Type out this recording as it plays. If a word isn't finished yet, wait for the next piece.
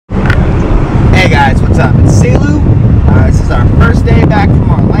up? It's Salu. This is our first day back from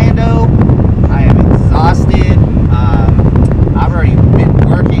Orlando. I am exhausted. I've already been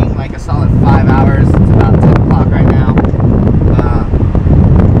working like a solid 5 hours. It's about 10 o'clock right now.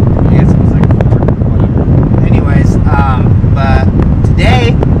 I guess it was like 4, whatever. Anyways, but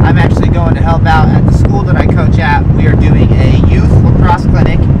today I'm actually going to help out at the school that I coach at. We are doing a youth lacrosse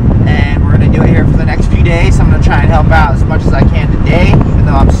clinic, and we're going to do it here for the next few days. I'm going to try and help out as much as I can today, even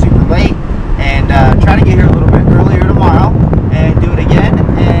though I'm super late, and try to get here a little bit earlier tomorrow and do it again.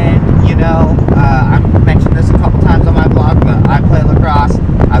 And you know, I've mentioned this a couple times on my blog, but I play lacrosse.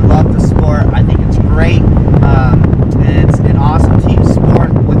 I love the sport. I think it's great. It's an awesome team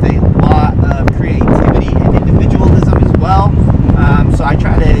sport with a lot of creativity and individualism as well. So I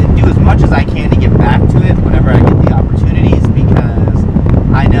try to do as much as I can to get back to it whenever I get the opportunities, because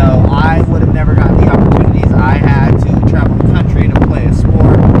I know I would have never gotten the opportunities I had to travel the country to play a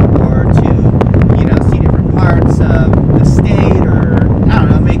sport, or to, you know, see different parts of the state, or I don't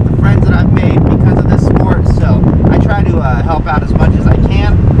know, make the friends that I've made because of this sport. So I try to help out as much as I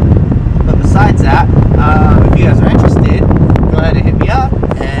can. But besides that, if you guys are interested, go ahead and hit me up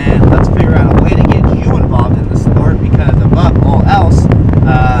and let's figure out a way to get you involved in the sport, because above all else,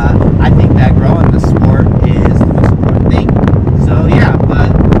 I think that growing the sport is the most important thing. So yeah,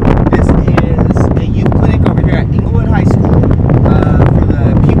 but this is a youth clinic over here at Englewood High School for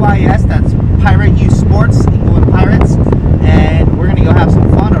the P.Y.S, that's Pirate Youth Sports, Englewood Pirates, and we're going to go have some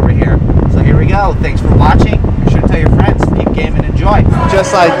fun over here. So here we go. Thanks for watching. Be sure to tell your friends, keep game and enjoy.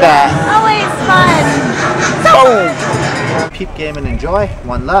 Just like that. Always fun. Boom! Peep game and enjoy.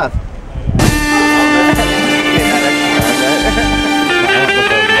 One love.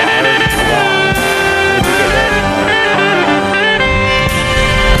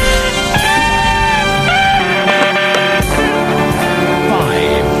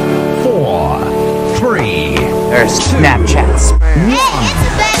 There's Snapchats. Hey, it's the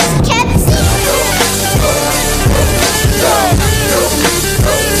best chat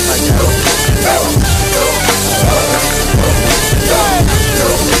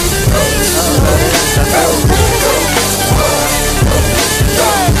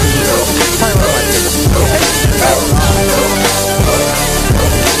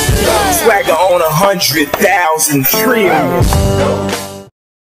Swagger on 100,000 trillion.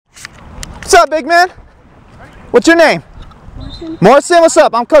 What's up, big man? What's your name? Morrison, what's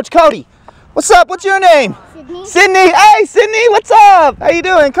up? I'm Coach Cody. What's up? What's your name? Sydney. Sydney. Hey, Sydney, what's up? How you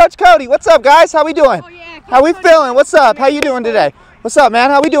doing? Coach Cody. What's up, guys? How we doing? Oh, yeah, How we feeling? What's up? How you doing today? What's up, man?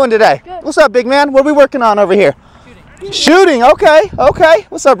 How we doing today? Good. What's up, big man? What are we working on over here? Shooting. Okay, okay.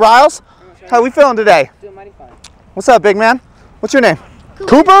 What's up, Riles? How we feeling today? Doing mighty fine. What's up, big man? What's your name?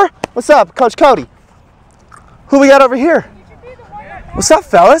 Cooper. What's up, Coach Cody? Who we got over here? What's up,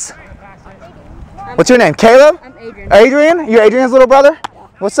 fellas? What's your name? Caleb? I'm Adrian. Adrian? You're Adrian's little brother? Yeah.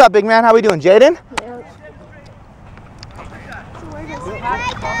 What's up, big man? How we doing? Jaden?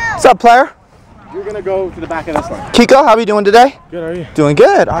 What's up, player? You're gonna go to the back of this line. Kiko, how we doing today? Good, how are you? Doing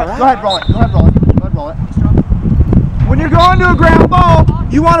good. All right. Go ahead, roll it. Go ahead, roll it. Go ahead, roll it. When you're going to a ground ball,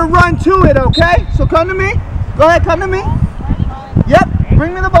 you want to run to it, okay? So come to me. Go ahead, come to me. Yep.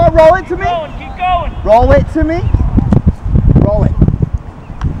 Bring me the ball. Roll it to me. Keep going. Roll it to me. Roll it.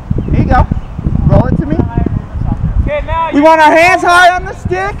 Here you go. Roll it to me. Okay, now We want our hands high on the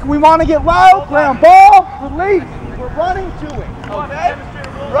stick. We want to get low. Ground ball. Release. We're running to it. Okay?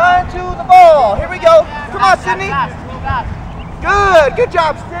 Run to the ball. Here we go. Come on, Sydney. Good. Good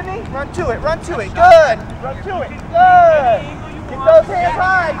job, Sydney. Run to it. Run to it. Good. Run to it. Good. Get those hands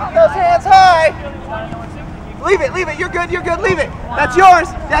high. Get those hands high. Leave it. Leave it. You're good. You're good. Leave it. That's yours.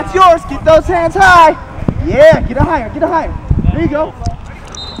 That's yours. Get those hands high. Yeah. Get it higher. Get it higher. There you go.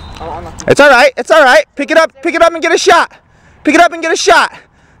 It's all right. It's all right. Pick it up. Pick it up and get a shot. Pick it up and get a shot.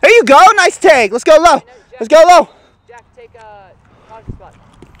 There you go. Nice take. Let's go low. Let's go low. Jack, take spot.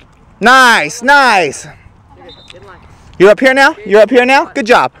 Nice. Nice. You're up here now? You're up here now? Good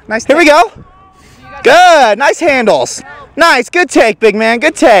job. Nice. Here we go. Good. Nice handles. Nice. Good take, big man.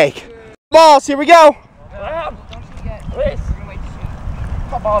 Good take. Balls. Here we go.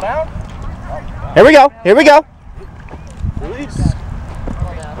 Ball down. Here we go. Here we go. Release.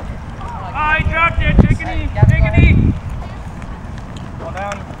 I dropped it. Take it easy. Take it easy. Ball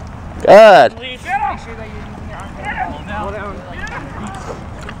down. Good. Release. Ball down.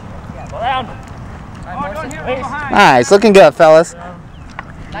 Ball down. Oh, don't hit from behind. Nice. Looking good, fellas.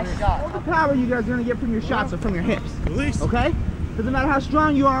 Nice shot. All the power you guys are going to get from your shots are from your hips. Release. Okay? Doesn't matter how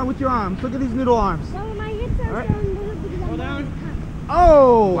strong you are with your arms. Look at these noodle arms. No, my hips are Alright. strong.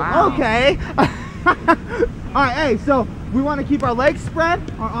 Oh, Wow. okay. All right, hey, so We want to keep our legs spread,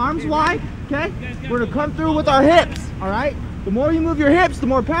 our arms wide, okay? We're going to come through with our hips, all right? The more you move your hips, the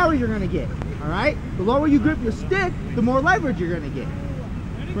more power you're going to get, all right? The lower you grip your stick, the more leverage you're going to get.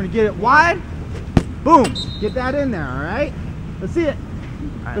 We're going to get it wide. Boom. Get that in there, all right? Let's see it.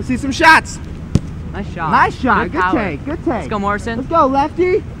 Let's see some shots. Nice shot. Nice shot. Good power. take. Good take. Let's go, Morrison. Let's go,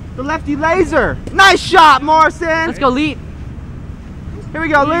 lefty. The lefty laser. Nice shot, Morrison. Let's go, Lee. Here we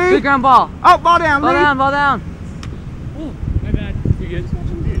go, Lee. Good ground ball. Oh, ball down, Ball Lee. down, ball down. Oh, my bad. You're good.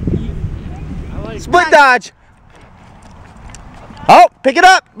 I like Split dodge. Oh, pick it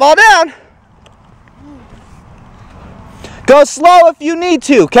up. Ball down. Go slow if you need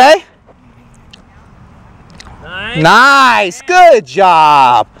to, okay? Nice. Nice. Good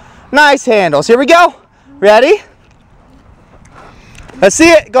job. Nice handles. Here we go. Ready? Let's see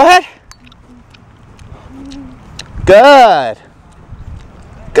it. Go ahead. Good.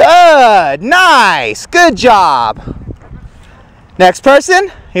 Good. Nice. Good job. Next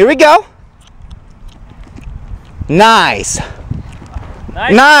person. Here we go. Nice.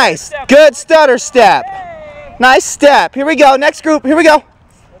 Nice. Good stutter step. Nice step. Here we go. Next group. Here we go.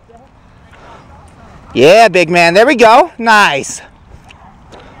 Yeah, big man. There we go. Nice.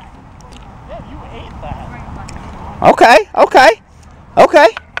 Okay. Okay. Okay.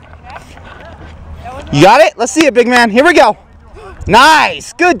 You got it? Let's see it, big man. Here we go.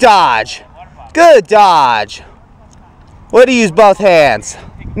 Nice. Good dodge. Good dodge. Way to use both hands.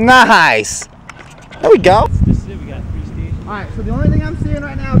 Nice. There we go. This is it. We got 3 stages. All right, so the only thing I'm seeing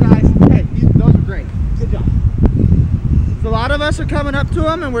right now, guys, hey, those are great. Good job. So a lot of us are coming up to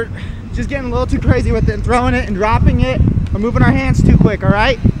them and we're just getting a little too crazy with it and throwing it and dropping it. We're moving our hands too quick, all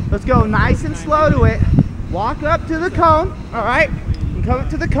right? Let's go nice and slow to it. Walk up to the cone, all right? And come up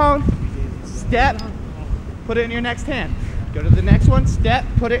to the cone, step, put it in your next hand. Go to the next one, step,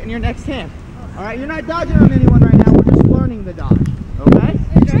 put it in your next hand. All right, you're not dodging on anyone right now, we're just learning the dodge, okay?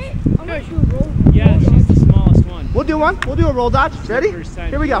 Yeah, she's the smallest one. We'll do one. We'll do a roll dodge. Ready?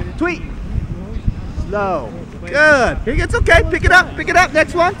 Here we go. Tweet. Slow. Good. Here it's okay. Pick it up. Pick it up.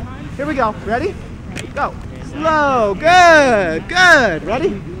 Next one. Here we go. Ready? Go. Slow. Good. Good. Ready?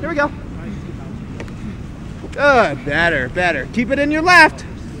 Here we go. Good. Better. Better. Keep it in your left.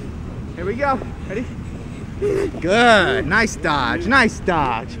 Here we go. Ready? Good. Nice dodge. Nice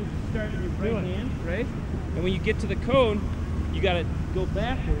dodge. Start with your right hand, right? And when you get to the cone, you got to go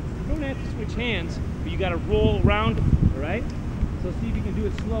backwards. You don't have to switch hands, but you got to roll around, all right? So see if you can do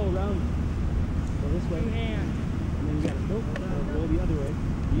it slow around. Go this way. And then you got to roll the other way.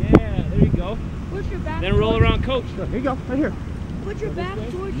 Yeah, there you go. Push your back. Then roll around coach. Here you go. Right here. Put your back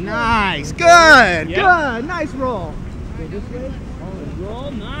towards you. Nice. Good. Yep. Good. Nice roll. Go this way.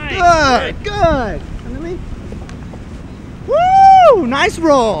 Roll. Nice. Good. Good. Underneath. Woo! Nice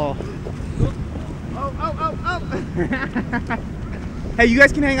roll. Oh. Hey, you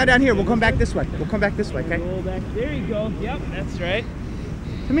guys can hang out down here. We'll come back this way. We'll come back this way, okay? Roll back. There you go. Yep, that's right.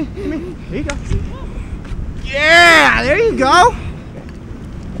 Come here, come here. There you go. Yeah, there you go.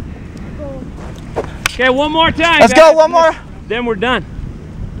 Okay, one more time. Let's go, one more. Then we're done.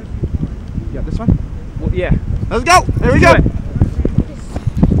 You got this one? Well, yeah. Let's go. There we Let's go. do it.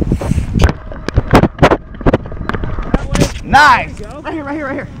 That way. Nice. There you go. Right here, right here,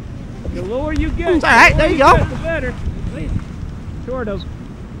 right here. The lower you get, It's all right, there you go. the better. Please. Sort of.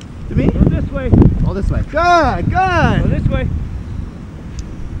 To me? Go this way. Roll this way. Good, Go good. this way.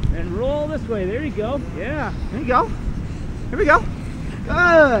 And roll this way. There you go. Yeah. There you go. Here we go.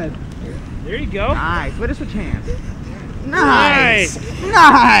 Good. There you go. Nice. Way to switch hands. Nice.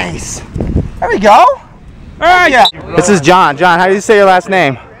 Nice. Nice. There we go. All right. Yeah. This is John. John, how do you say your last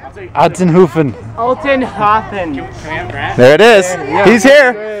name? Altenhofen. Alton Hoffen. There it is. He's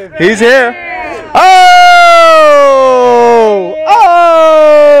here. He's here. Oh!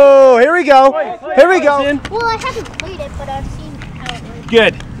 Oh! Here we go. Here we go. Well, I haven't played it, but I've seen how it works.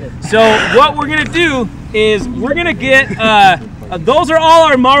 Good. So what we're gonna do is we're gonna get those are all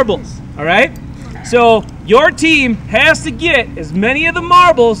our marbles. All right. So your team has to get as many of the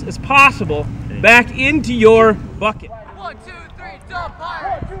marbles as possible back into your bucket. 1, 2, 3, jump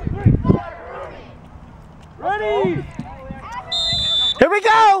higher. Ready? Here we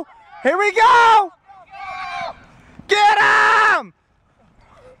go. Here we go. Get him.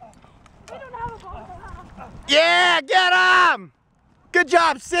 Yeah, get him. Good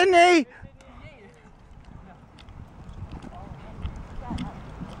job, Sydney.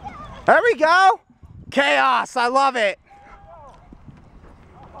 There we go. Chaos. I love it.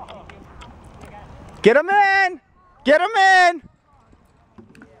 Get him in. Get him in.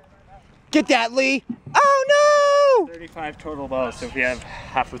 Get that, Lee. Oh, no. 35 total balls, so if we have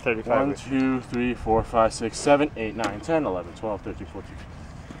half of 35. 1, 2, 3, 4, 5, 6, 7, 8, 9, 10, 11, 12, 13, 14.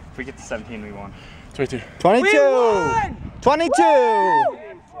 If we get to 17, we won. 22. 22. 22.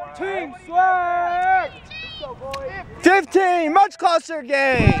 Team swag! 15. Much closer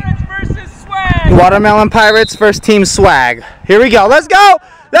game. Pirates versus swag! Watermelon Pirates versus Team Swag. Here we go. Let's go.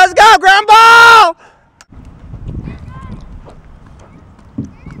 Let's go. Ground ball.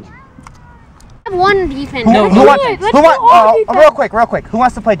 One defense. Who wants? Real quick. Who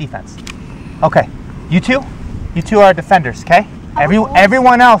wants to play defense? Okay. You two are defenders. Okay.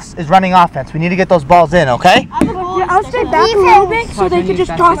 Everyone else is running offense. We need to get those balls in. Okay. I'll stay back a little bit so they can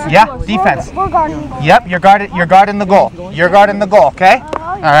just toss it. Yeah. Defense. We're guarding. Yep. You're guarding the goal. You're guarding the goal. Okay.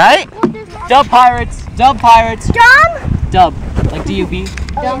 All right. Dub Pirates! Dub Pirates! Dumb. Dub. Like D-U-B.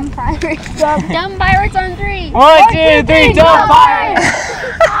 Dumb pirates. Dumb pirates on 3. 1, 2, 3, Dub Pirates!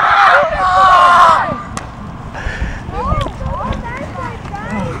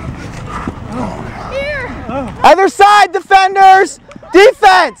 Other side, defenders.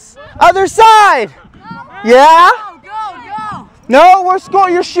 Defense. Other side. Yeah. Go! No, we're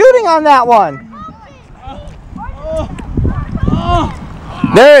scoring. You're shooting on that one.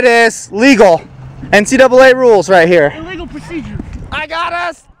 There it is. Legal. NCAA rules right here. Illegal procedure. I got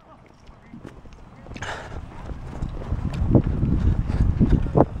us.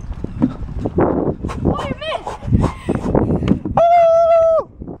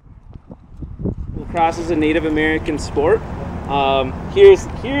 Lacrosse is a Native American sport. Here's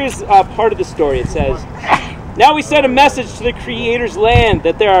part of the story. It says, now we send a message to the Creator's land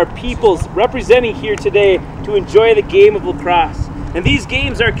that there are peoples representing here today to enjoy the game of lacrosse. And these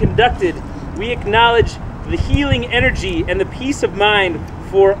games are conducted. We acknowledge the healing energy and the peace of mind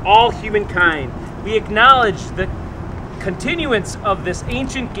for all humankind. We acknowledge the continuance of this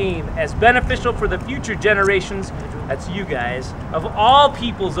ancient game as beneficial for the future generations, that's you guys, of all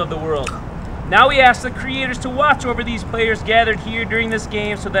peoples of the world. Now we ask the creators to watch over these players gathered here during this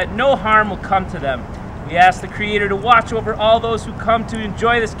game so that no harm will come to them. We ask the Creator to watch over all those who come to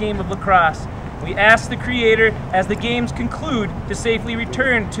enjoy this game of lacrosse. We ask the Creator, as the games conclude, to safely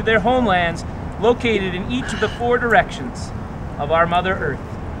return to their homelands located in each of the 4 directions of our Mother Earth.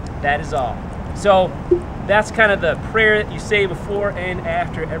 That is all. So that's kind of the prayer that you say before and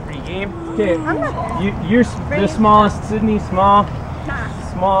after every game. Okay, you're the smallest, Sydney, small.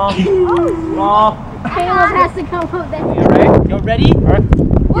 Small. Caleb has to come up there. You ready? You ready? All right.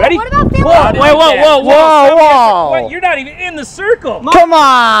 Ready? What about Phil? Whoa. You're not even in the circle. Come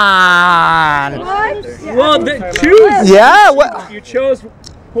on. Well, choose. Yeah. You chose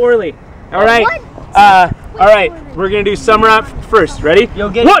poorly. All right. All right. We're gonna do summer out first. Ready?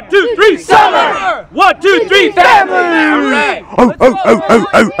 1, 2, 3, summer. 1, 2, 3, family. All right.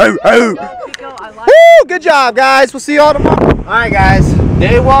 Woo, good job, guys. We'll see you all tomorrow. All right, guys.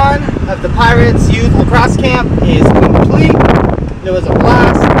 Day 1 of the Pirates Youth Lacrosse Camp is complete. It was a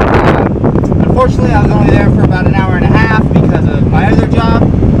blast. Unfortunately, I was only there for about an hour and a half because of my other job,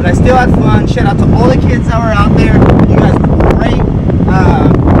 but I still had fun. Shout out to all the kids that were out there. You guys were great. I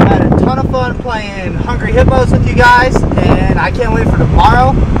had a ton of fun playing Hungry Hippos with you guys, and I can't wait for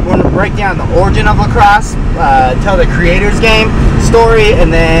tomorrow. We're going to break down the origin of lacrosse, tell the Creator's game story,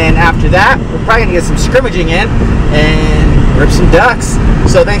 and then after that, we're probably going to get some scrimmaging in and rip some ducks.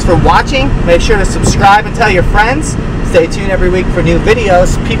 So thanks for watching. Make sure to subscribe and tell your friends. Stay tuned every week for new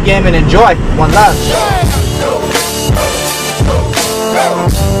videos. Peep game and enjoy. One love.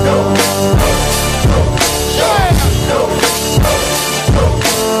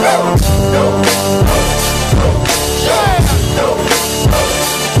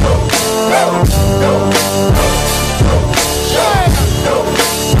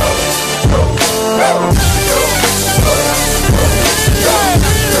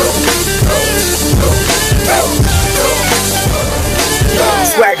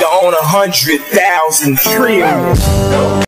 Swagger on 100,000 trillion.